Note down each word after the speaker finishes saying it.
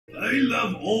I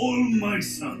love all my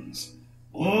sons.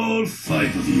 All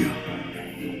 5 of you.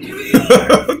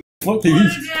 What the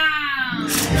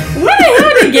Where the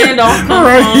hell did Gandalf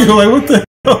come from? Like, what the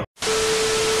hell?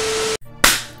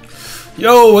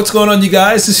 Yo, what's going on, you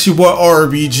guys? This is your boy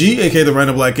RBG, aka the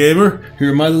Random Black Gamer.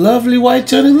 Here, my lovely white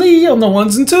Johnny Lee on the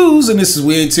ones and twos, and this is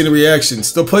We Ain't Seen the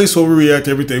Reactions, the place where we react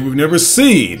to everything we've never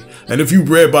seen. And if you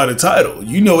read by the title,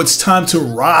 you know it's time to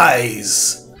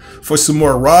rise for some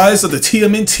more Rise of the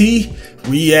TMNT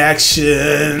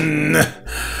reaction.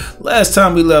 Last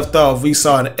time we left off, we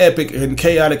saw an epic and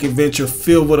chaotic adventure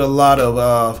filled with a lot of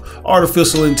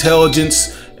artificial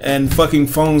intelligence and fucking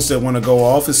phones that want to go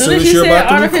off as soon as you're about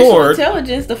to record.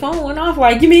 Intelligence, the phone went off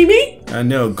like, you mean me? I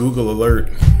know, Google alerted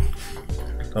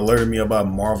me about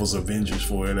Marvel's Avengers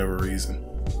for whatever reason.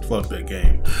 Fuck that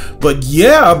game. But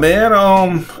yeah, man,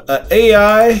 an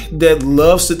AI that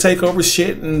loves to take over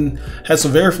shit and has a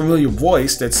very familiar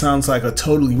voice that sounds like a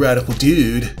totally radical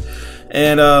dude.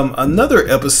 And another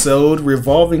episode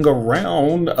revolving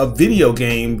around a video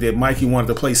game that Mikey wanted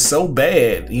to play so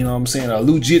bad. You know what I'm saying? A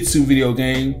Lujitsu video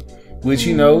game. Which,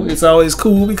 you know, it's always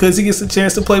cool because he gets a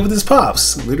chance to play with his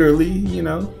pops. Literally, you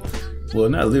know. Well,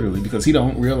 not literally, because he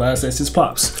don't realize that's his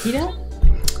pops. He don't?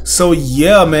 So,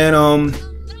 yeah, man.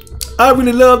 I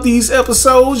really love these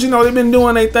episodes. You know, they've been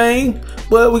doing their thing.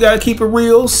 But we gotta keep it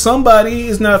real. Somebody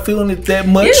is not feeling it that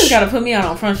much. You just gotta put me out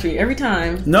on Front Street every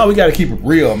time. No, we gotta keep it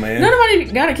real, man. Nobody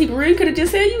gotta keep it real. You could have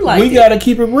just said you like it. We gotta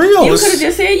keep it real. You could have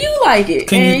just said you like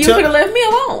it. And you could have left me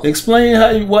alone.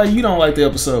 Explain why you don't like the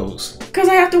episodes. Because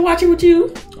I have to watch it with you.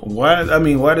 Why? I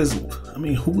mean,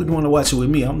 who would want to watch it with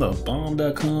me? I'm the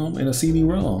bomb.com and a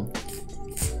CD-ROM.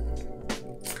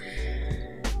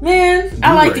 Man,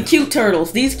 I like the cute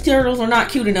turtles. These turtles are not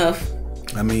cute enough.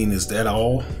 I mean, is that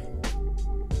all?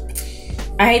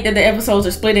 I hate that the episodes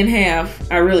are split in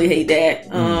half. I really hate that.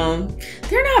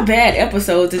 They're not bad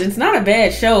episodes. It's not a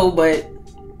bad show, but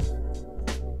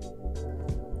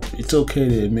it's okay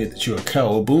to admit that you're a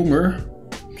cow boomer.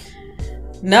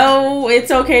 No,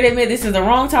 it's okay to admit this is the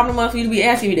wrong time of the month for you to be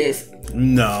asking me this.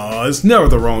 No, it's never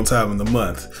the wrong time of the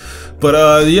month.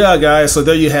 But yeah, guys, so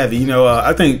there you have it. You know,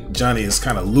 I think Johnny is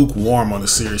kind of lukewarm on the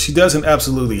series. She doesn't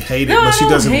absolutely hate it, but she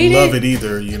doesn't love it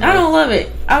either. You know, I don't love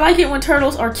it. I like it when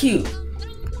turtles are cute.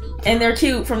 And they're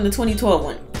cute from the 2012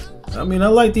 one. I mean, I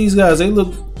like these guys. They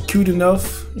look cute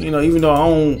enough, you know, even though I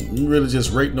don't really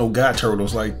just rate no guy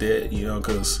turtles like that, you know,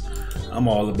 because I'm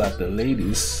all about the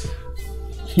ladies.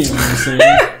 You know what I'm saying?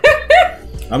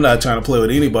 I'm not trying to play with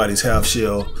anybody's half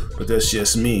shell, but that's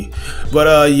just me.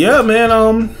 But yeah,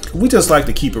 man, we just like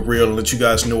to keep it real and let you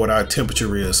guys know what our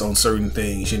temperature is on certain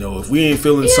things. You know, if we ain't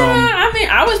feeling something. Yeah, I mean,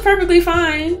 I was perfectly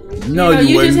fine. No,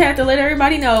 you just had to let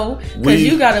everybody know because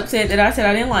you got upset that I said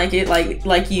I didn't like it,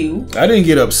 like you. I didn't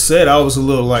get upset. I was a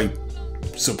little like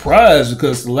surprised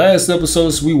because the last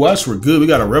episodes we watched were good. We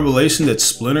got a revelation that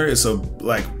Splinter is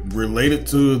like related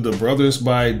to the brothers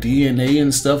by DNA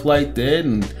and stuff like that,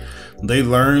 and they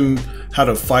learned how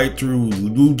to fight through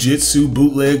Lujitsu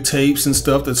bootleg tapes and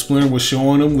stuff that Splinter was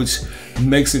showing them, which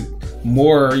makes it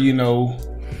more, you know,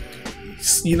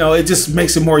 it just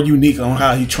makes it more unique on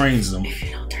how he trains them. If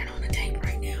you don't turn on the tape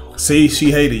right now. See,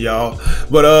 she hated y'all.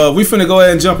 But we finna go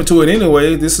ahead and jump into it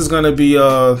anyway. This is gonna be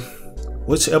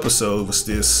which episode was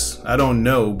this? I don't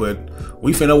know, but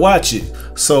we finna watch it.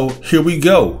 So here we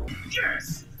go.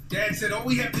 Yes! Dad said all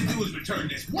we have to do is return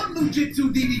this one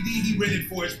Lujitsu DVD he rented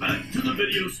for us back to the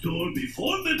video store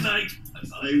before midnight, and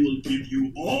I will give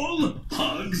you all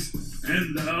hugs,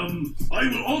 and I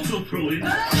will also throw in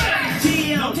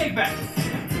No take back.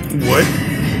 What?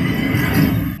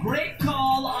 Great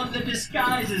call on the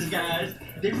disguises, guys.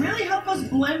 They really help us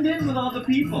blend in with all the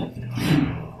people.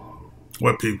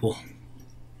 What people?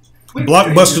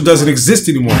 Blockbuster doesn't exist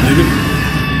anymore, nigga.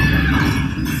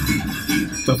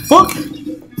 The fuck?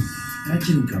 That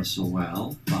didn't go so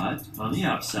well, but on the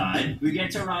upside, we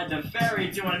get to ride the ferry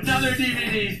to another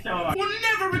DVD store. We'll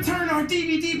never return our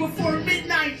DVD before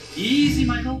midnight. Easy,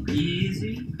 Michael,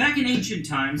 easy. Back in ancient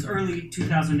times, early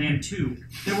 2002,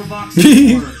 there were boxes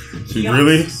for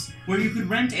kiosks where you could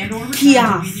rent and or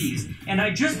return DVDs. And I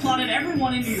just plotted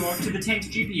everyone in New York to the tank's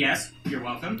GPS. You're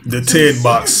welcome. The TED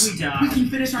box. We can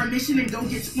finish our mission and go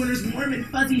get Splinter's warm and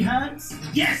fuzzy hugs.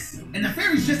 Yes, and the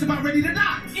ferry's just about ready to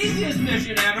dock. Easiest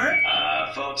mission ever.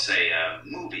 Folks, a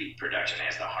movie production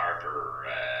has the harbor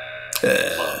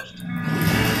closed.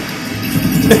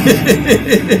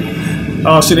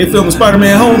 Oh shit, they filming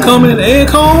Spider-Man Homecoming and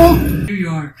Home? New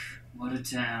York, what a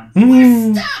town.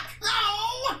 We're stuck.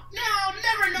 Oh, now I'll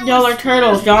never know Y'all are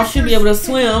turtles. Y'all should be able to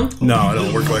swim. No, it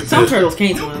don't work like Some that. turtles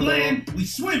can't swim. Though. We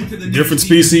swim to the Different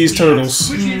species turtles.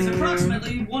 Which is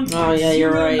approximately 1.0 Oh, yeah,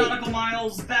 you're right. nautical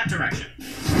miles that direction.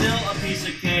 Still a piece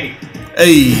of cake.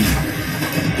 Hey.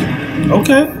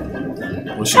 Okay.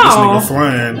 Well, shit, this nigga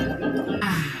flying.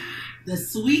 The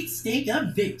sweet steak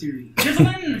of victory.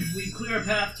 Gentlemen, we clear a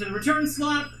path to the return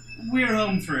slot. We're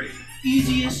home free.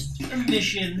 Easiest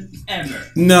mission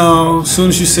ever. No, as soon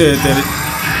as you said that,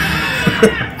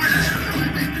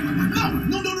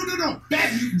 No.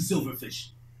 Bad mutant silverfish.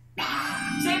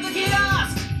 Save the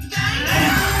kiosk!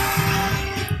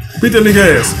 beat that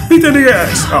nigga ass. Beat that nigga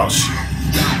ass. Oh shit.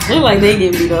 Look like they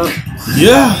get beat up.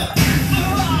 Yeah.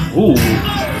 Ooh.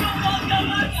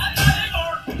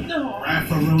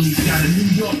 Raffaroni's got a New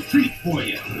York treat for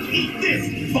you. Eat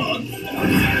this, bug.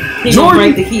 He gonna Jordan.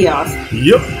 break the kiosk.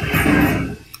 Yep.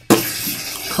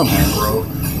 Come on, bro.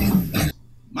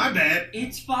 My bad.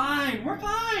 It's fine. We're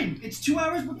fine. It's 2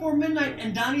 hours before midnight,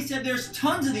 and Donnie said there's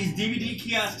tons of these DVD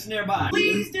kiosks nearby.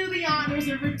 Please do the honors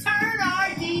and return our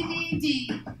DVD.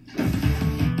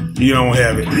 You don't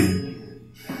have it.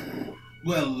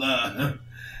 Well,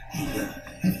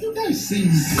 have you guys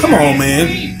seen... Come on, man.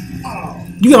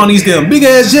 You got on these damn big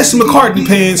ass Jesse McCartney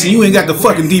pants and you ain't got the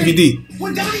fucking DVD.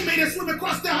 When Donnie made us swim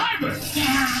across the harbor.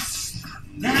 Yes!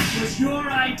 That was your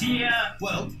idea.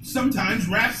 Well, sometimes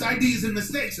Raph's ideas and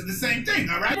mistakes are the same thing,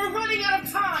 alright? We're running out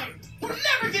of time. We'll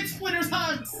never get Splinter's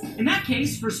hugs. In that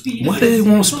case, for speed... Why do they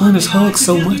want Splinter's hugs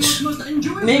so much?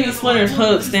 Maybe Splinter's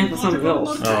hugs stand for something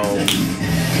else. Oh.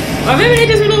 Or maybe they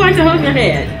just really like to hug their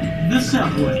dad. The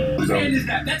subway. Whose hand is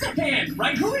that? That's a hand,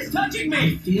 right? Who is touching me?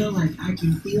 I feel like I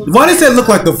can feel. Why does that look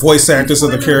like the voice actors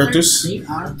of the characters? They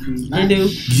are through They do.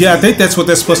 Yeah, I think that's what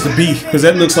that's supposed to be. Because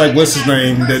that looks like, what's his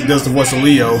name, that does the voice of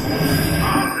Leo.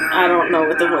 I don't know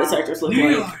what the voice actors look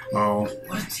like. Oh.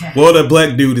 Well, the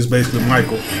black dude is basically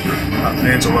Michael.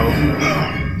 Angelo.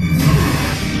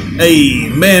 Hey,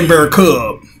 man bear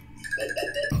cub.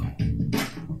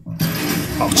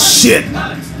 Oh, shit.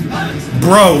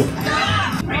 Bro.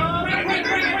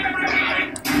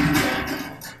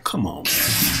 Come on.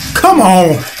 Come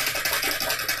on.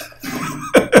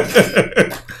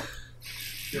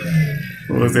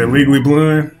 What was that, Legally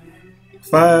Blonde?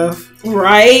 5?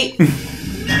 Right?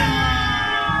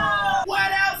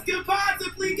 What else could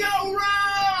possibly go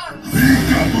wrong?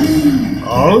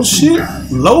 Oh shit.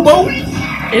 Lobo?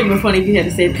 It'd be funny if you had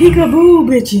to say peekaboo,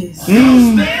 bitches.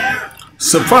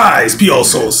 Surprise,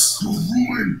 piosos. To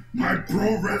ruin my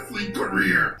pro wrestling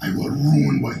career, I will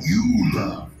ruin what you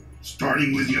love.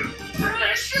 Starting with your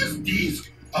precious disc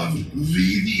of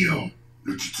video.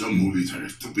 Los movies are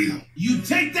estúpido. You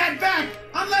take that back,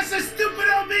 unless a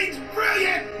stupido means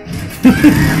brilliant.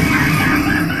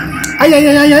 Ay, ay,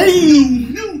 ay, ay, ay.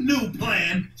 New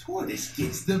plan. Tortoise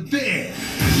gets the bed.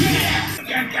 Yeah!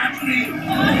 That got me!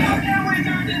 Now we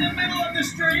turned in the middle of the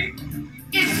street!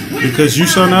 Because you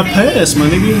shall not pass, my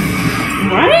nigga.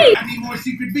 Right? I need more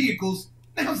secret vehicles.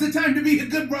 Now's the time to be a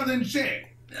good brother and share.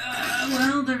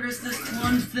 Well, there is this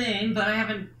one thing, but I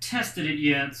haven't tested it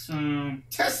yet, so...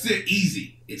 Tests are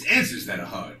easy. It's answers that are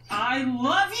hard. I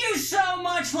love you so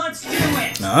much, let's do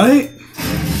it! Alright.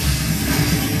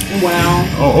 Wow.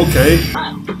 Oh, okay.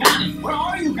 Where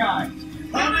are you guys?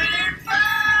 Coming in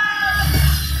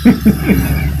fast!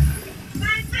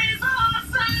 This is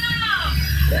awesome!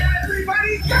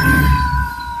 Everybody go!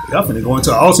 Y'all finna go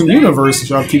into an awesome universe if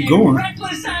y'all keep going.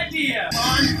 Reckless idea!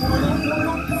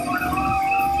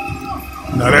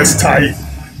 Now that's tight.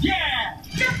 Yeah!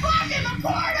 You're blocking the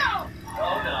portal!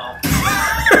 Oh no.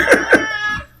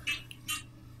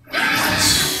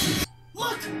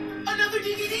 Look! Another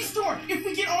DVD store! If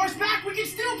we get ours back, we can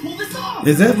still pull this off!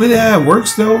 Is that really how it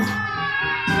works, though?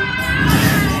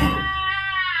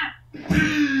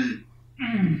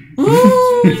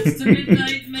 It's the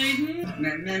Midnight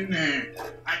Maiden. Nah.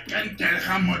 I can't tell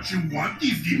how much you want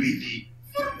this DVD.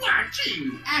 For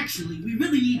watching. Actually, we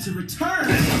really need to return.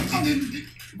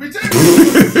 Return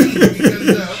because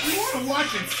we want to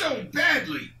watch it so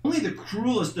badly. Only the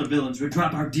cruelest of villains would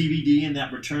drop our DVD in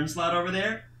that return slot over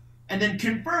there, and then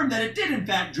confirm that it did in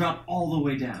fact drop all the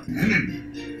way down.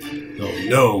 Oh,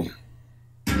 no.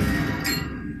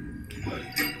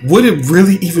 Would it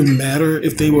really even matter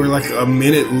if they were like a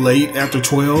minute late after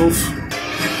 12?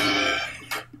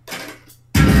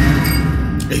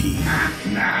 Hey.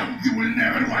 Now you will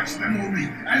never watch the movie.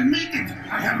 I'll make it.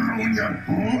 I have ruined your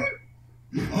home.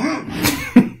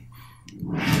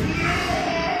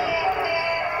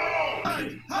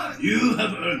 You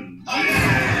have earned.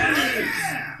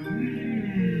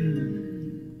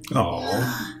 Oh.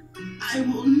 I I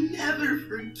will never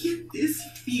forget this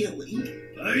feeling.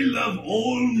 I love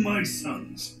all my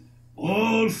sons.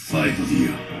 All 5 of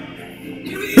you.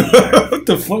 What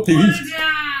the fuck are you?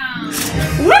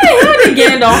 Where the hell did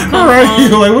Gandalf come Right,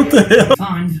 from? like what the hell?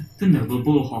 Find the noble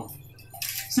bullhawk.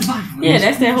 Survival. Yeah,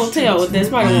 that's that hotel with that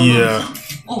spider woman. Yeah,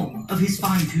 All of his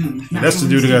fine-tuned. that's the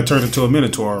dude that got turned into a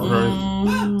minotaur,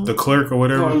 right? The clerk or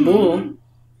whatever. Or a bull.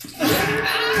 This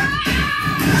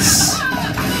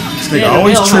nigga Yeah, the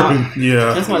always bell tripping. hop.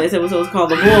 Yeah. That's why this episode was called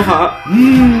the bull hop.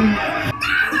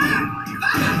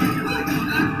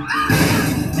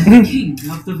 The king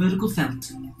of the vertical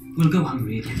felt will go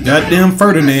hungry again. Goddamn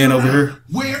Ferdinand over here.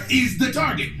 Where is the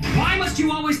target? Why must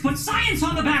you always put science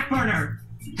on the back burner?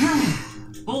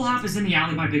 Bullhop is in the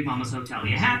alley by Big Mama's hotel.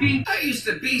 You happy? I used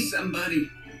to be somebody.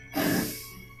 I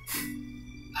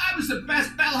was the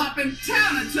best bellhop in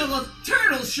town until the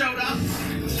turtles showed up.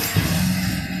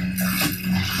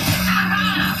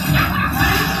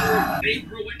 They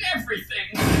ruined everything.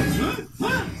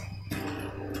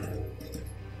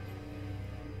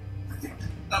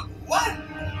 What?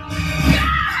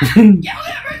 You'll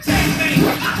never take me!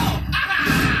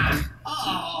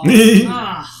 Oh.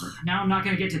 Now I'm not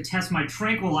gonna get to test my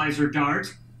tranquilizer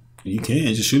dart. You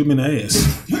can just shoot him in the ass.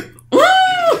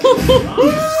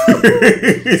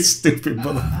 Stupid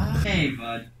mother. Hey,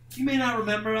 bud. You may not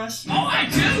remember us. Oh, I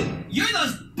do! You're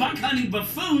those bug-hunting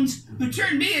buffoons who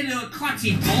turned me into a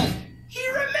klutzy bull. He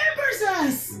remembers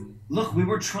us! Look, we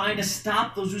were trying to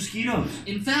stop those mosquitoes.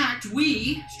 In fact,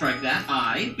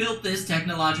 I built this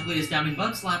technologically astounding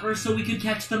bug slapper so we could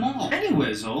catch them all.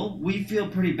 Anyways, we feel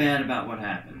pretty bad about what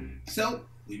happened. So,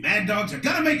 we mad dogs are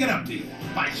gonna make it up to you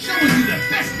by showing you the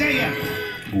best day ever.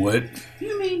 What?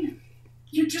 You mean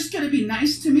you're just gonna be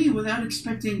nice to me without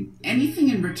expecting anything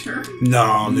in return?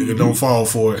 No, nigga, don't fall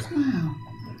for it. Wow.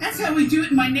 That's how we do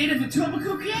it in my native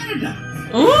Etobicoke, Canada.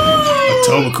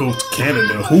 Etobicoke,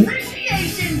 Canada. Who?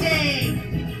 Appreciation Day!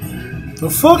 The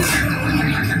fuck?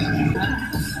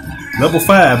 Level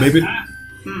 5, baby.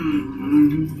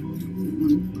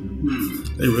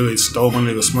 They really stole my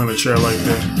nigga smelling chair like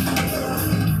that.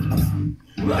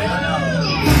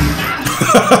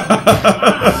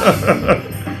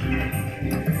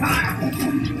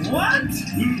 What?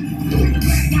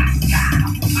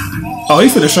 Oh, he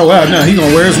finna show out now. He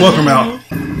gonna wear his welcome out.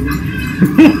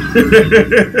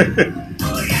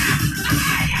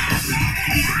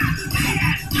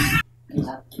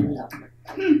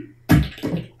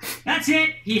 That's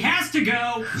it. He has to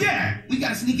go. Yeah, we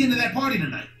gotta sneak into that party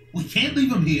tonight. We can't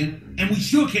leave him here, and we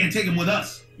sure can't take him with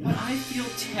us. But I feel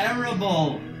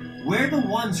terrible. We're the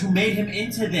ones who made him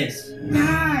into this.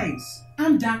 Guys,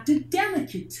 I'm Dr.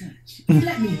 Delicate Touch.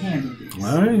 Let me handle this.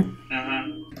 Alright.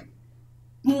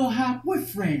 Bullhop, we're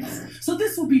friends, so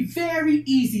this will be very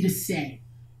easy to say.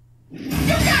 You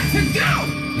got to go!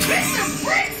 Mr.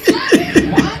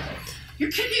 Fritz! What? You're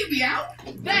kicking me out?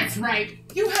 That's right.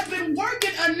 You have been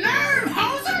working a nerve,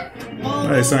 hoser! I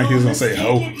didn't sound like he was gonna say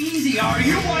ho. Take it easy. Are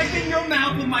you wiping your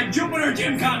mouth with my Jupiter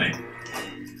Gym comment?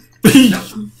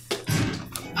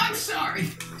 I'm sorry.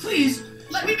 Please,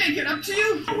 let me make it up to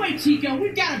you. Oh, wait, Chico.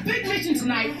 We've got a big mission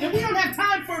tonight, and we don't have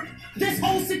time for this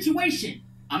whole situation.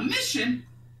 A mission?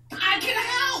 I can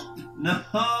help!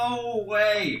 No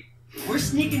way. We're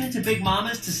sneaking into Big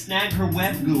Mama's to snag her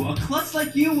web goo. A klutz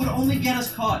like you would only get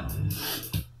us caught.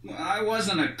 Well, I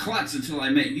wasn't a klutz until I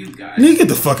met you guys. Nigga, get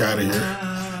the fuck out of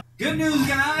here. Good news,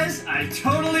 guys. I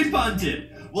totally punted.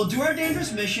 We'll do our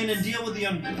dangerous mission and deal with the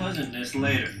unpleasantness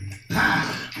later.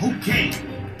 Okay,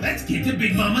 let's get to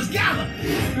Big Mama's gala.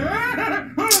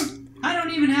 I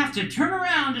don't even have to turn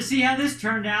around to see how this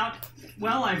turned out.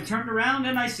 Well, I've turned around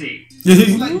and I see.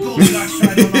 Like Goldilocks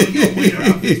tried on all your waiter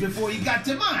outfits before you got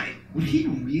to mine. Would he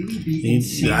really be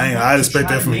insane? I'd expect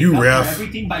Try that to from make you, up for Ralph.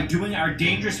 Everything by doing our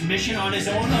dangerous mission on his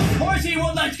own? Of course he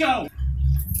won't. Let's go.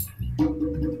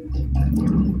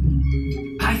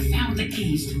 I found the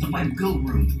keys to the web goo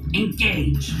room.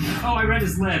 Engage. Oh, I read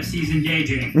his lips. He's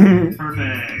engaging.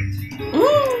 Perfect.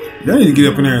 Y'all need to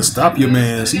get up in there and stop your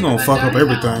man. He gonna fuck up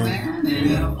everything.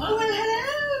 Oh, well,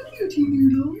 hello, beauty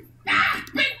noodle. Ah,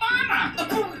 Big Mama!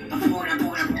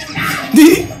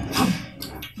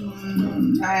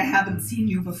 I haven't seen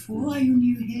you before. Are you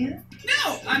new here?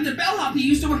 No, I'm the bellhop who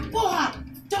used to work Bullhop.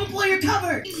 Don't blow your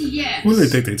cover. Yes. Who do they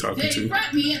think they talking They to?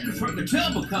 brought me in from the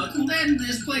Etobicoke and then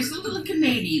this place a little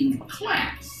Canadian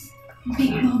class.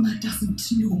 Big Mama doesn't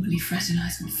normally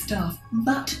fraternize with staff,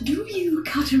 but do you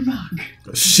cut a rug?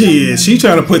 Shit, she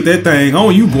trying to put that thing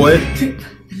on you, boy. Trip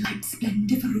the light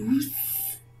splendiferous.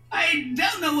 I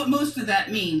don't know what most of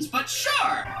that means, but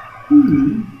sure.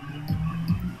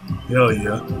 Hell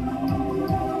yeah.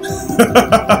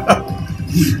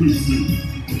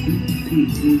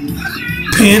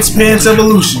 Pants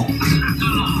evolution.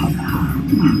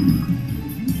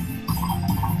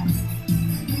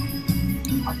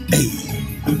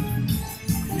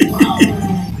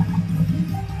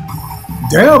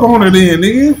 Dab on it then,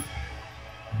 nigga.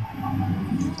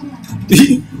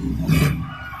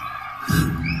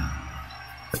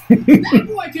 That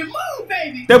boy can move,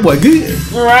 baby. That boy good.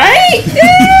 Right?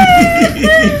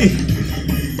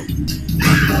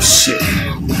 Shit.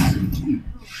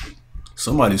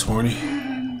 Somebody's horny.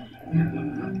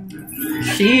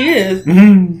 She is.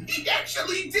 He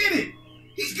actually did it.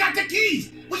 He's got the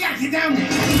keys. We gotta get down there.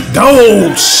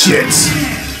 Oh shit!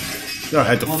 Y'all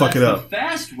had to fuck it up. The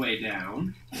fast way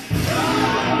down.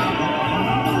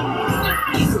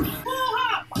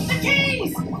 The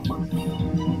keys.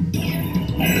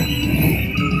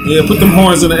 Yeah, put them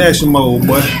horns in the action mode,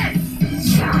 boy.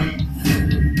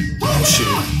 Oh shit!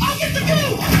 I'll get the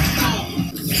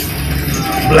keys.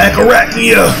 Black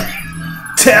Arachnia,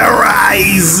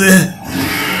 terrorize.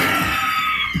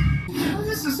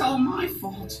 This is all my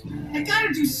fault. I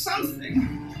gotta do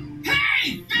something.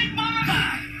 Hey, Big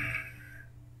Mama!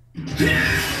 What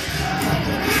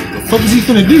the fuck is he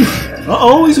finna do?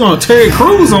 Uh-oh, he's gonna Terry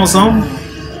Crews on something.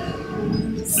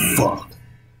 Fuck.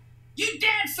 You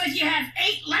dance like you have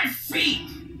 8 left feet.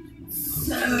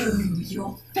 So,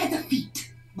 your feather feet,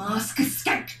 mask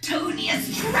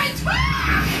Skectonius traitor!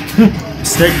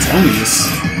 Skectonius.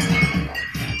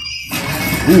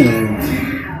 Ooh.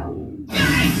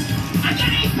 Guys, I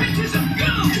got 8 pictures of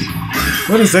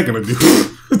goo. What is that gonna do?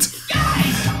 Guys,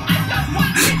 I've got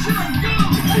 1 picture of goo.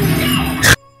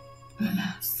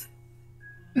 Alas,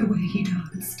 the way he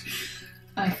danced,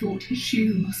 I thought his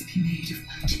shoe must be made of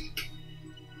magic.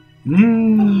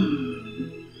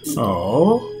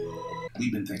 Oh.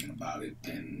 We've been thinking about it,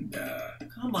 and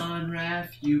Come on, Raph,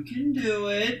 you can do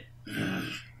it.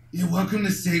 you're welcome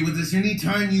to stay with us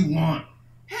anytime you want.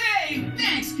 Hey,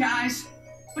 thanks, guys.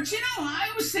 But you know,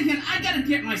 I was thinking I gotta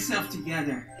get myself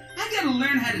together. I gotta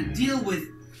learn how to deal with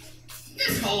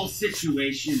this whole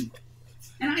situation.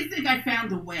 And I think I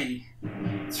found a way.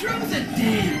 Through the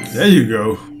dance. There you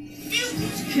go.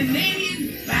 Mutant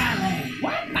Canadian Ballet.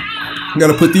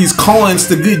 Gotta put these coins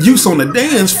to good use on the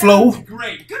dance floor.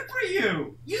 Great, good for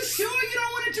you. You sure you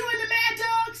don't want to join the Mad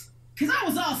Dogs? Cause I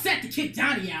was all set to kick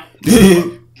Donnie out.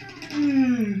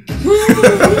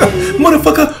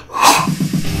 Motherfucker.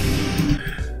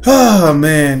 Oh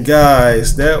man,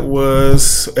 guys, that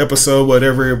was episode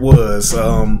whatever it was.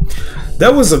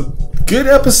 That was a good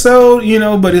episode, you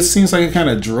know, but it seems like it kind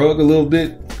of drug a little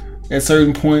bit at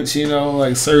certain points, you know,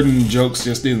 like certain jokes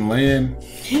just didn't land.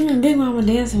 Him and Big Mama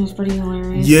dancing was pretty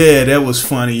hilarious. Yeah, that was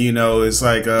funny, you know. It's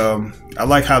like I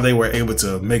like how they were able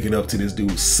to make it up to this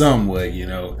dude some way, you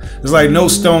know. It's like no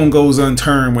stone goes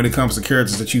unturned when it comes to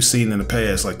characters that you've seen in the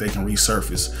past, like they can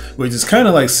resurface, which is kind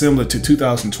of like similar to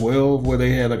 2012, where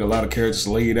they had like a lot of characters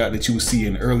laid out that you would see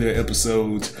in earlier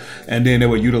episodes, and then they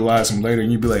would utilize them later,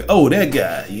 and you'd be like, oh, that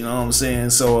guy, you know what I'm saying?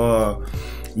 So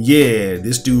yeah,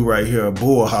 this dude right here,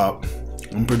 Bull Hop,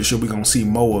 I'm pretty sure we're gonna see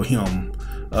more of him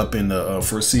up in the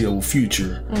foreseeable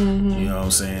future. You know what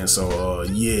I'm saying? So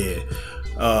yeah,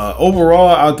 overall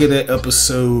I'll give that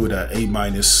episode a A-.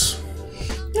 I'll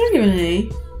give it an A.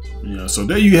 Yeah, so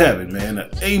there you have it, man, an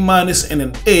A- and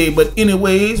an A. But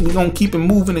anyways, we're gonna keep it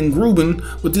moving and grooving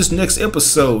with this next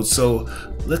episode, so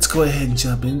let's go ahead and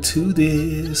jump into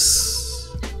this.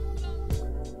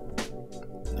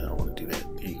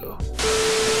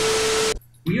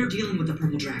 We are dealing with the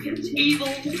Purple Dragons, evil,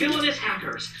 villainous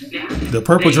hackers. Now, The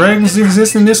Purple Dragons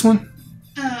exist in this one?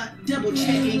 Double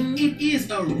checking. It is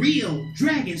a real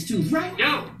dragon's tooth, right?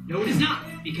 No, it is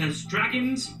not, because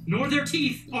dragons nor their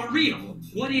teeth are real.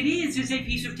 What it is a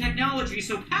piece of technology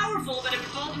so powerful that if it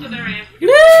falls into their hands, we can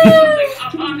do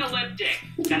something apocalyptic.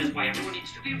 That is why everyone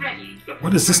needs to be ready.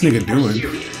 What is this nigga doing?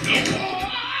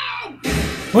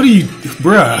 What are you,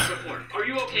 bruh? Are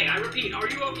you okay? I repeat, are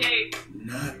you okay?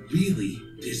 Not really.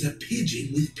 There's a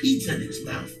pigeon with pizza in its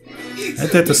mouth.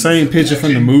 Ain't that the same picture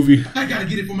from the movie? I gotta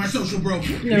get it for my social bro.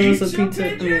 There was a pizza,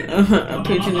 a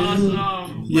pigeon in the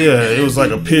movie. Yeah, it was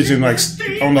like a pigeon, like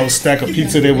on those stack of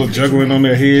pizza they were juggling on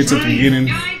their heads at the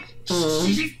beginning.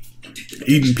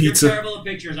 Eating pizza. You're terrible at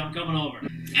pictures. I'm coming over.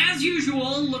 As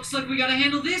usual, looks like we gotta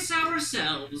handle this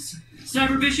ourselves.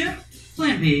 Cyber Bishop,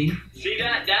 Plan B. See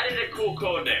that? That is a cool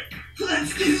code name.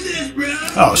 Let's do this, bro.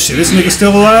 Oh shit, this nigga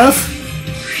still alive?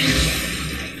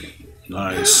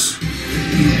 Nice.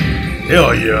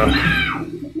 Hell yeah.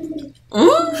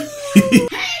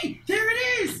 Hey, there it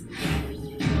is.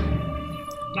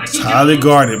 It's highly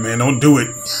guarded, man. Don't do it.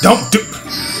 Don't do.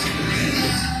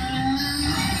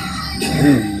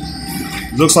 Ooh.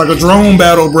 Looks like a drone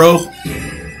battle, bro.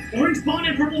 Orange spawn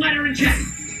and purple light are in check.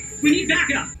 We need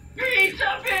backup.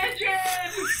 Pizza pigeon!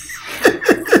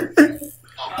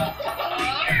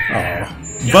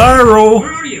 Viral.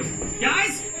 Where are you?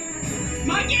 Guys?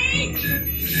 Mikey!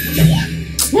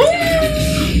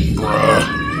 Bruh.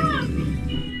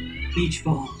 Beach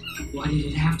ball. Why did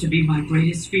it have to be my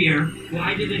greatest fear?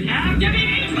 Why did it have to be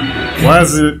beach ball? Why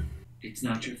is it? It's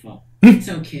not your fault. It's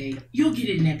okay. You'll get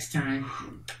it next time.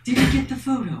 Didn't get the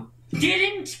photo.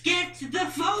 Didn't get the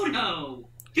photo!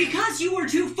 Because you were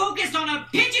too focused on a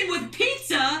pigeon with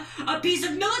pizza, a piece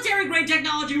of military-grade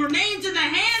technology remains in the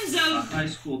hands of... High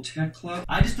school tech club?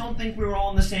 I just don't think we were all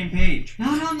on the same page.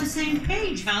 Not on the same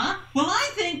page, huh? Well,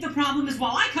 I think the problem is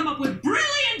while I come up with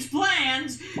brilliant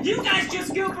plans, you guys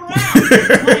just goof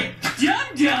around like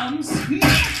dum-dums.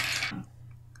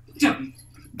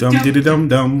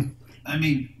 Dum-diddy-dum-dum. I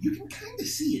mean, you can kind of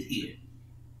see it here.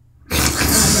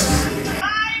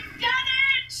 I've done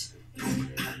it!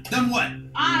 Done what?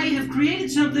 I have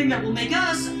created something that will make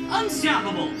us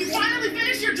unstoppable. You finally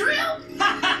finished your drill?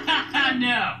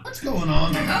 No. What's going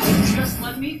on? Oh, just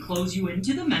let me close you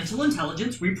into the mental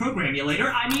intelligence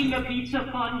reprogrammulator. I mean the pizza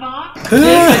fun box.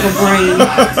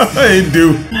 I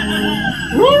do.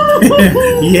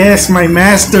 Yes, my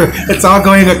master. It's all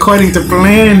going according to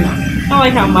plan. I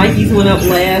like how Mikey's went up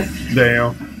last.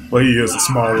 Damn. Well, he is the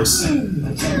smallest.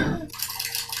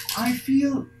 I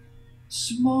feel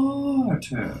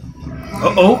smarter.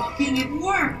 Uh-oh. It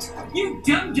worked. You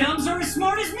dum-dums are as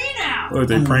smart as me now. What are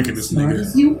they pranking this Smart nigga?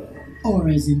 as you, or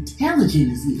as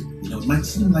intelligent as you? You know, it might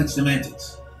seem like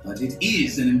semantics, but it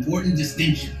is an important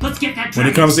distinction. Let's get that. When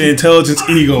it comes to intelligence,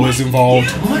 ego is involved.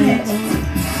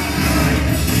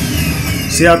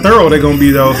 See how thorough they're gonna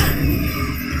be, though.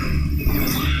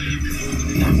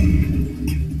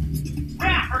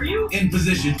 Raph, are you In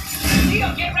position.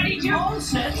 Leo? Get ready to all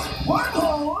set.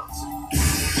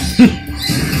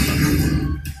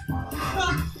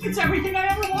 It's everything I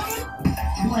ever wanted.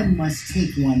 One must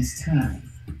take one's time.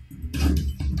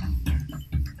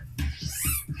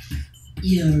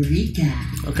 Eureka!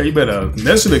 Okay, you better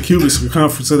measure the cubic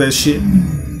circumference of that shit.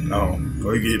 Oh,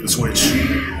 go get the switch.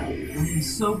 I'm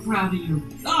so proud of you.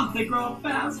 Oh, they grow up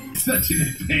fast. Such an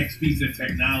advanced piece of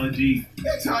technology.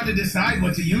 It's hard to decide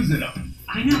what to use it on.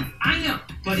 I know,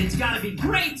 but it's gotta be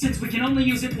great since we can only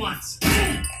use it once.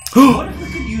 What if we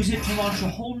could use it to launch a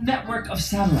whole network of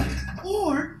satellites?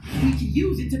 Or we could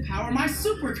use it to power my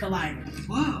super collider.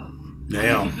 Whoa.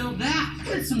 Damn. How did you build that?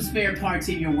 Put some spare parts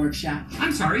in your workshop.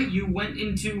 I'm sorry, you went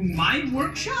into my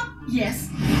workshop? Yes,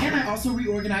 and I also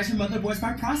reorganized your motherboards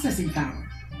by processing power.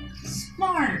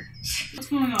 Smart. What's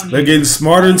going on They're here? getting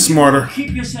smarter and smarter.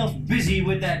 Keep yourself busy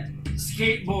with that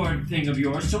skateboard thing of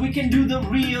yours so we can do the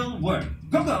real work.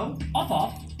 Go,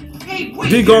 off. Hey, wait,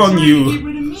 Dig you're on, trying you to get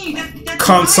rid of me. That's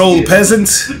console what I do. peasant.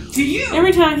 But to you.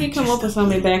 Every time he come up with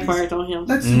something, it backfires on him.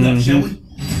 Let's do that, shall we?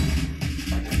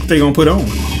 What they gonna put on?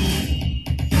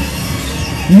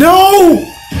 No!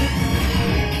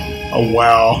 Oh,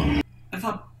 wow. I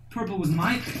thought purple was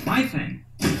my thing.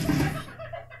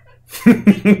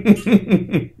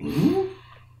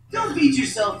 Don't beat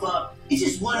yourself up. It's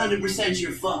just 100%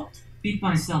 your fault. Beat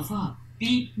myself up.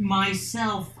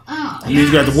 That means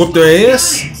you got to whoop their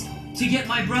ass? To get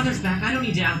my brothers back, I don't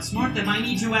need to outsmart them. I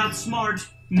need to outsmart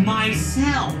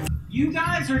myself. You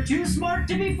guys are too smart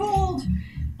to be fooled.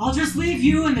 I'll just leave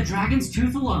you and the dragon's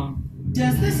tooth alone.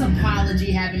 Does this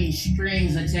apology have any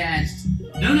strings attached?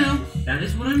 No, that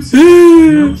is what I'm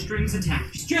saying. No strings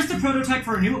attached. It's just a prototype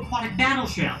for a new aquatic battle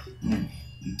shell.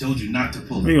 He told you not to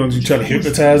pull You it. gonna try to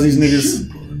hypnotize these niggas?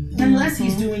 Unless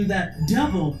he's doing the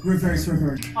double reverse.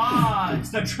 Ah, it's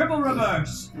the triple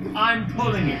reverse. I'm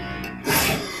pulling it.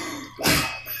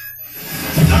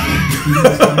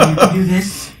 Do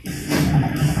this.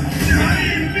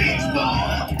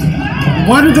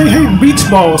 Why do they hate beach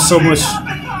balls so much?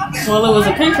 Well, it was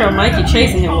a picture of Mikey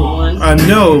chasing him with one. I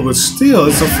know, but still,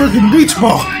 it's a fucking beach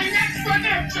ball.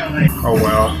 Oh,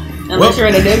 wow. Unless you're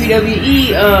at a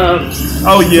WWE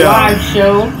live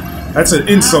show. That's an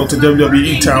insult to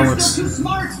WWE talents. You're still too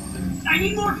smart. I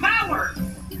need more power.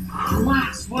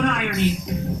 Alas, what irony.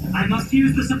 I must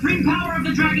use the supreme power of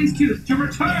the dragon's tooth to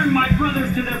return my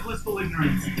brothers to their blissful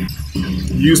ignorance.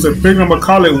 Use the finger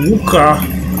Macaulay Wuka.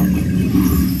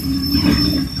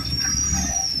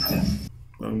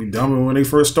 That'll be dumber when they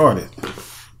first started.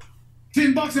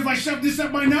 $10 if I shove this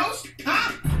up my nose?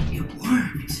 Huh? It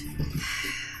worked.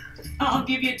 I'll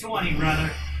give you 20, brother.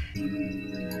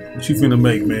 What you finna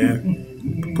make,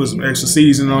 man? Put some extra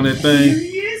seasoning on that Here thing.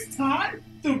 he is, Todd,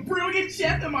 the brilliant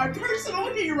chef and my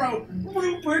personal hero,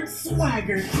 Rupert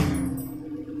Swagger.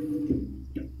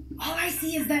 All I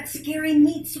see is that scary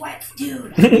meat sweats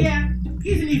dude. Yeah,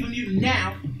 he's an evil mutant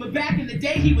now, but back in the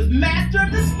day he was master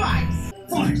of the spice.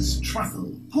 Forest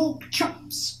truffle, pork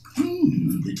chops.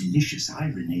 The delicious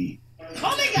irony.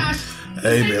 Oh my gosh!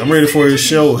 Hey man, I'm ready for his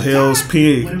show, Hell's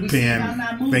Pig Pen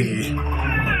thingy.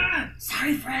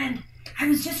 Sorry, friend. I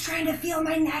was just trying to feel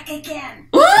my neck again.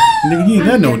 Nigga, you ain't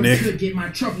got no neck. Could get my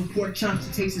truffle pork chops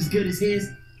to taste as good as his.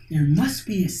 There must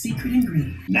be a secret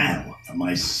ingredient. Now for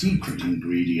my secret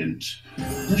ingredient,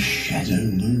 the Shadow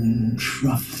Moon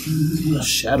truffle.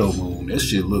 Shadow Moon, that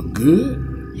shit look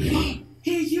good. He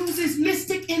uses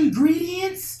mystic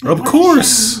ingredients? Of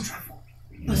course.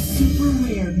 A super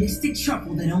rare mystic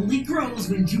truffle that only grows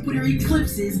when Jupiter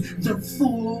eclipses the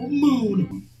full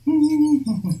moon.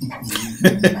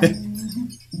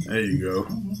 There you go.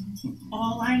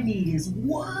 All I need is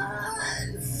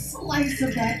one slice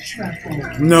of that truffle.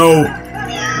 No.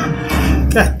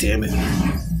 God damn it.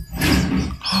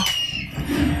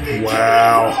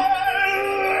 Wow.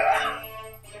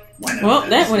 Well,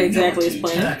 that went exactly as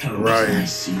planned. Right.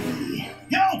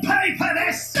 You'll pay for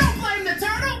this! Don't blame the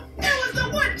turtle! It was the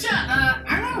woodchuck!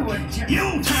 I'm a woodchuck.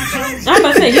 You turtle! I'm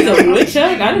about to say he's a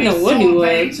woodchuck. I didn't know what he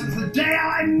was.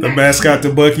 The mascot to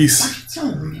Bucky's.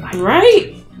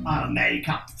 Right? I'll make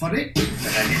up for it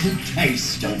with a little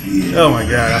taste of you. Oh my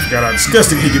god, I forgot how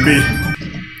disgusting he can be.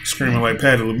 Screaming like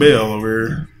Patti LaBelle over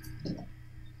here.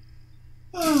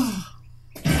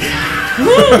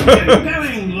 Where are you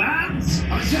going, lads?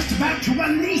 I was just about to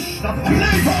unleash the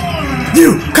flavor!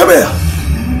 You, come here!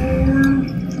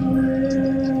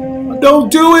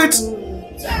 Don't do it!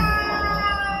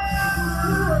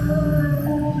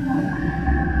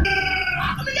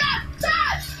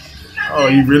 Oh,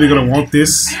 you really gonna want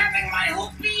this? Having my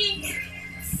whole being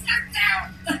sucked out.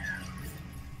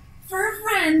 For a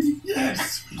friend.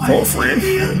 Yes. For a friend.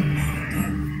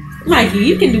 Mikey,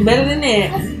 you can do better than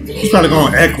that. He's probably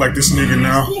gonna act like this nigga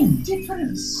now.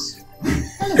 Difference.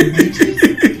 Hello,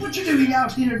 matey. What you doing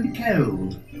out here in the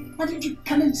cold? Why don't you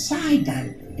come inside,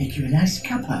 though? Make you a nice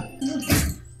cuppa.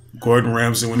 Gordon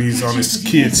Ramsay when he's on his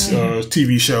kids'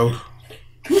 TV show.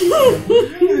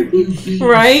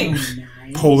 Right?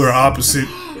 Polar opposite.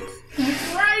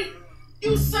 That's right!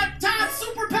 You suck Todd's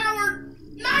superpower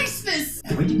niceness!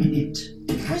 Wait a minute.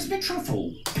 Where's my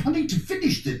truffle? I need to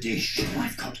finish the dish.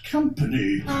 I've got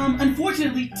company.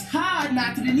 Unfortunately, Todd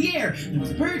knocked it in the air. There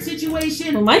was a bird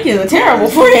situation. Well, Mike is a terrible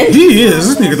friend. He is.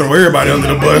 This nigga throw everybody under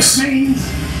the bus.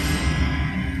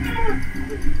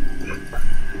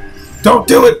 Don't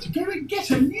do it! Go and get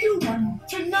a new one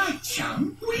tonight,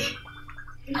 chum.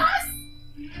 Us?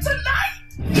 Tonight?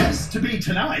 Yes, to be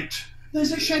tonight.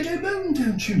 There's a shadow moon,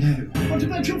 don't you know? What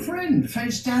about your friend,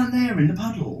 face down there in the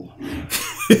puddle?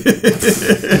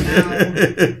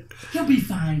 He'll be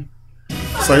fine.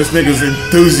 So this nigga's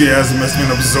enthusiasm has been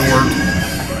absorbed.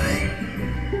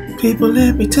 People,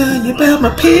 let me tell you about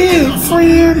my pig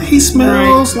friend. He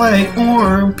smells like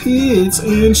armpits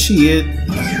and shit.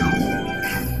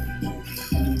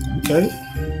 Okay.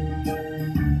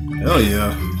 Hell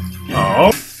yeah.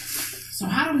 Oh. So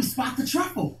how do we spot the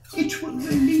truffle? It will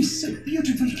release a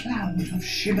beautiful cloud of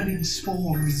shimmering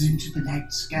spores into the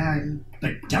night sky.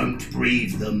 But don't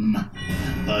breathe them.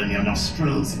 Burn your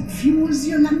nostrils and fuse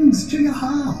your lungs to your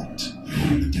heart.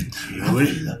 The truffle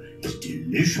is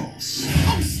delicious.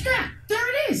 Oh snap! There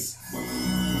it is!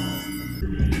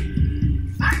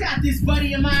 I got this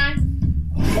buddy of mine.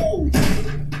 Ooh.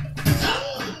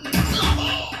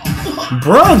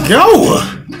 Bro, go!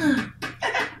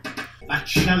 That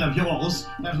shell of yours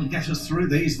doesn't get us through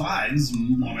these vines,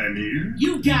 mon ami.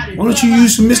 You got it. Why don't you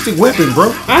use the mystic weapon,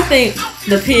 bro? I think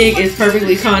the pig is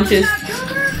perfectly conscious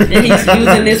and he's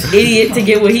using this idiot to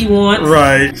get what he wants.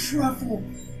 Right. Truffle.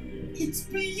 It's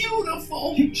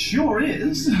beautiful. It sure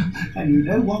is. And you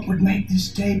know what would make this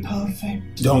day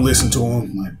perfect? Don't listen to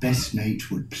him. My best mate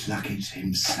would pluck it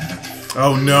himself.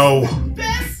 Oh no.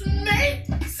 Best mate?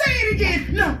 Say it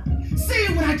again. No. Say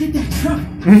it when I get that truffle.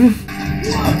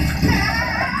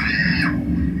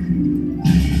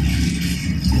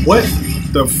 What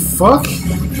the fuck?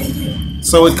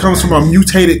 So it comes from a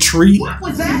mutated tree? What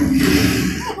was that?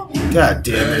 God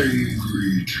damn it.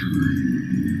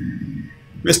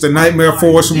 It's the Nightmare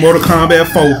Force from Mortal Kombat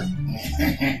 4.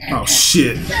 Oh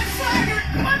shit.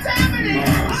 What's happening?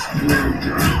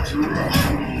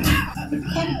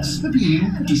 Thanks for being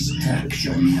a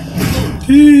distraction.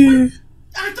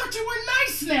 I thought you were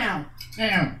nice now.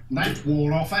 Yeah, that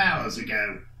wore off hours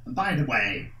ago. And by the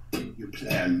way, you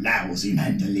play a lousy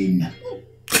mandolin.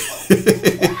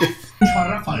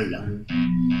 Truffle.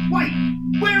 Wait,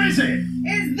 Where is it?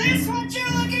 Is this what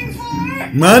you're looking for?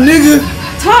 My nigga.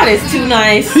 Todd is too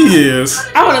nice. He is.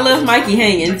 I would have left Mikey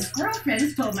hanging.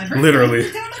 Girlfriend told my birthday Literally.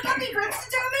 to tell my puppy friends to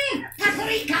tell me.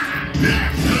 Paprika.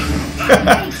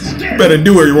 Better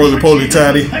do it, roly poly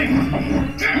Toddy.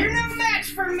 You're no match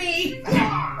for me.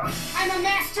 I'm a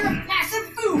master of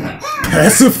passive food.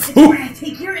 Passive food. I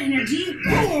take your energy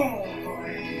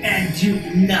and do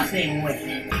nothing with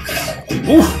it.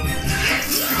 Ooh.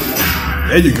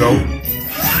 There you go.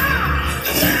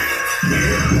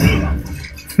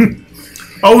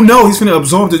 Oh no, he's gonna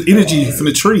absorb the energy from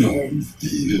the tree.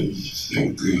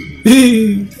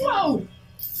 Whoa!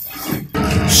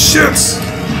 Shit!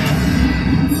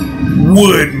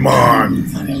 Woodmon.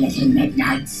 For a little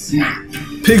midnight snack.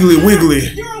 Piggly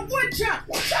Wiggly. You're a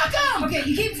woodchuck! Chuck 'em! Okay,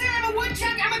 you keep saying I'm a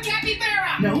woodchuck, I'm a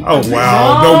capybara! No. Oh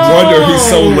wow, no wonder he's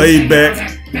so laid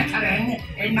back. Bickering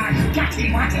in my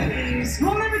gutty waters.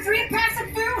 Rule number 3 of passive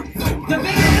food. The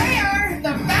bigger they are,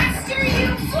 the faster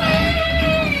you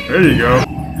flee! There you go.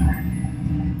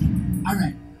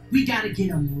 Alright, we gotta get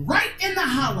him right in the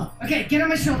hollow. Okay, get on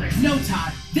my shoulders. No,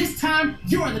 Todd. This time,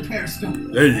 you're the periscope.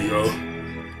 There you go.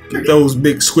 Get those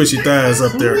big squishy thighs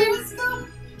up there.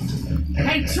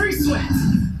 Hey, Tree Sweats,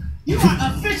 you are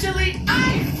officially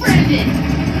unfriended.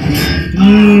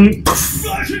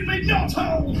 Flashing me nut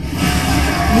hole.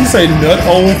 Did you say nut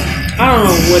hole? I don't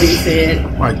know what he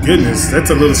said. My goodness, that's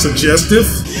a little suggestive.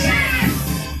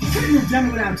 Couldn't have done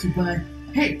it without you, bud.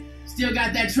 Hey, still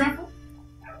got that truffle?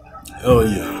 Oh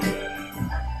yeah.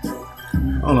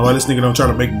 I don't know why this nigga don't try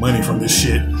to make money from this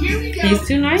shit. Here we go. He's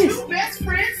too nice. 2 best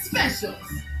friends specials.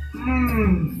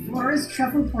 Flores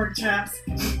truffle pork chops.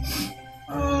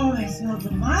 Oh, they smell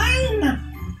divine.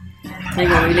 They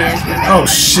gonna be nasty. Oh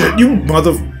shit, you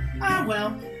mother. Ah,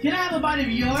 well. Can I have a bite of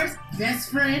yours, best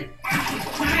friend?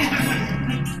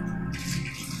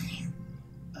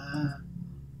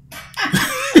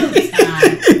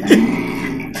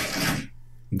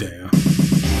 Damn.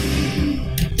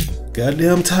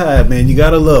 Goddamn Tide, man. You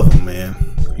gotta love him, man.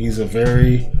 He's a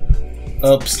very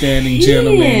upstanding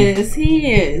gentleman.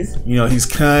 He is. You know, he's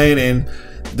kind, and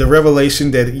the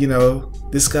revelation that, you know,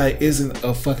 this guy isn't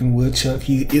a fucking woodchuck.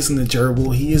 He isn't a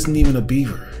gerbil. He isn't even a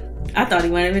beaver. I thought he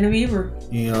might have been a beaver.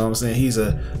 You know what I'm saying? He's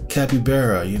a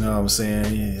capybara. You know what I'm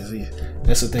saying? Yeah,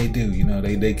 that's what they do. You know,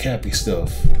 they cappy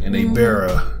stuff and they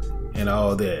bara and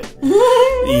all that.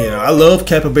 You know, I love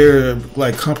capybara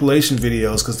like compilation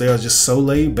videos because they are just so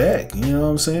laid back. You know what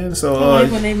I'm saying? So I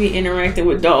like when they be interacting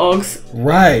with dogs.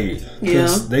 Right. Yeah.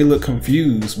 They look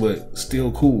confused but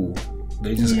still cool.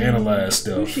 They just analyze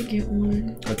stuff. We should get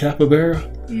one. A capybara?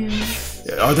 Yeah.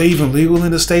 Are they even legal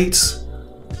in the States?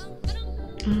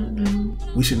 I don't know.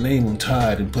 We should name him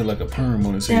Todd and put like a perm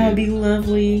on his head. That would be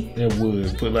lovely. That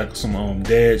would. Put like some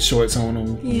dad shorts on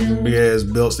them. Yeah. Big ass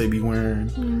belts they be wearing.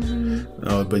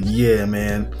 But yeah,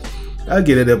 man. I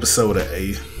get it, episode of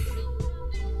A.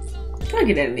 I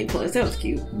get that in A+. That was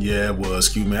cute. Yeah, it was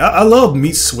cute, man. I love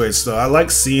Meat Sweats though. I like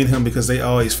seeing him because they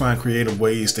always find creative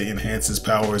ways to enhance his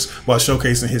powers while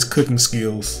showcasing his cooking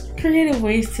skills. Creative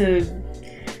ways to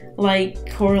like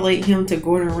correlate him to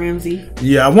Gordon Ramsay.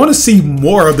 Yeah, I want to see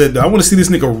more of that. I want to see this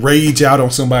nigga rage out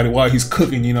on somebody while he's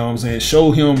cooking, you know what I'm saying?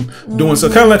 Show him doing so,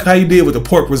 kind of like how he did with the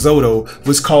pork risotto,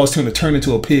 which caused him to turn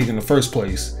into a pig in the first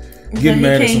place. Get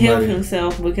mad at somebody. He can't help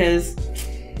himself because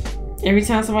every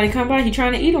time somebody come by, he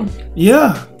trying to eat them.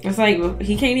 Yeah. It's like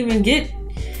he can't even get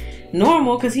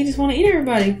normal because he just want to eat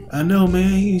everybody. I know,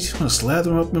 man. He just want to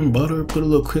slather them up in butter, put a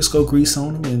little Crisco grease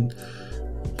on them, and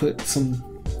put some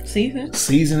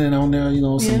seasoning on there, you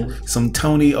know, some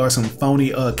Tony or some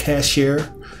phony cashier,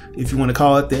 if you want to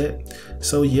call it that.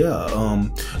 So yeah,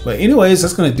 but anyways,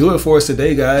 that's gonna do it for us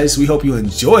today, guys. We hope you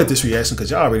enjoyed this reaction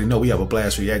because y'all already know we have a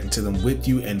blast reacting to them with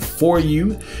you and for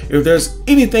you. If there's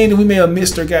anything that we may have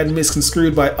missed or gotten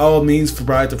misconstrued, by all means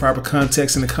provide the proper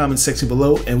context in the comment section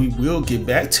below and we will get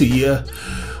back to you.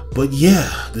 But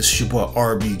yeah, this is your boy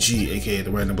RBG, aka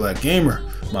the Random Black Gamer,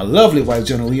 my lovely wife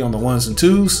Jenna Lee on the ones and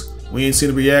twos. We ain't seen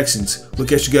the reactions. We'll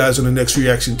catch you guys on the next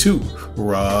reaction to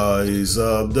Rise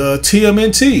of the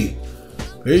TMNT.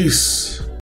 Peace.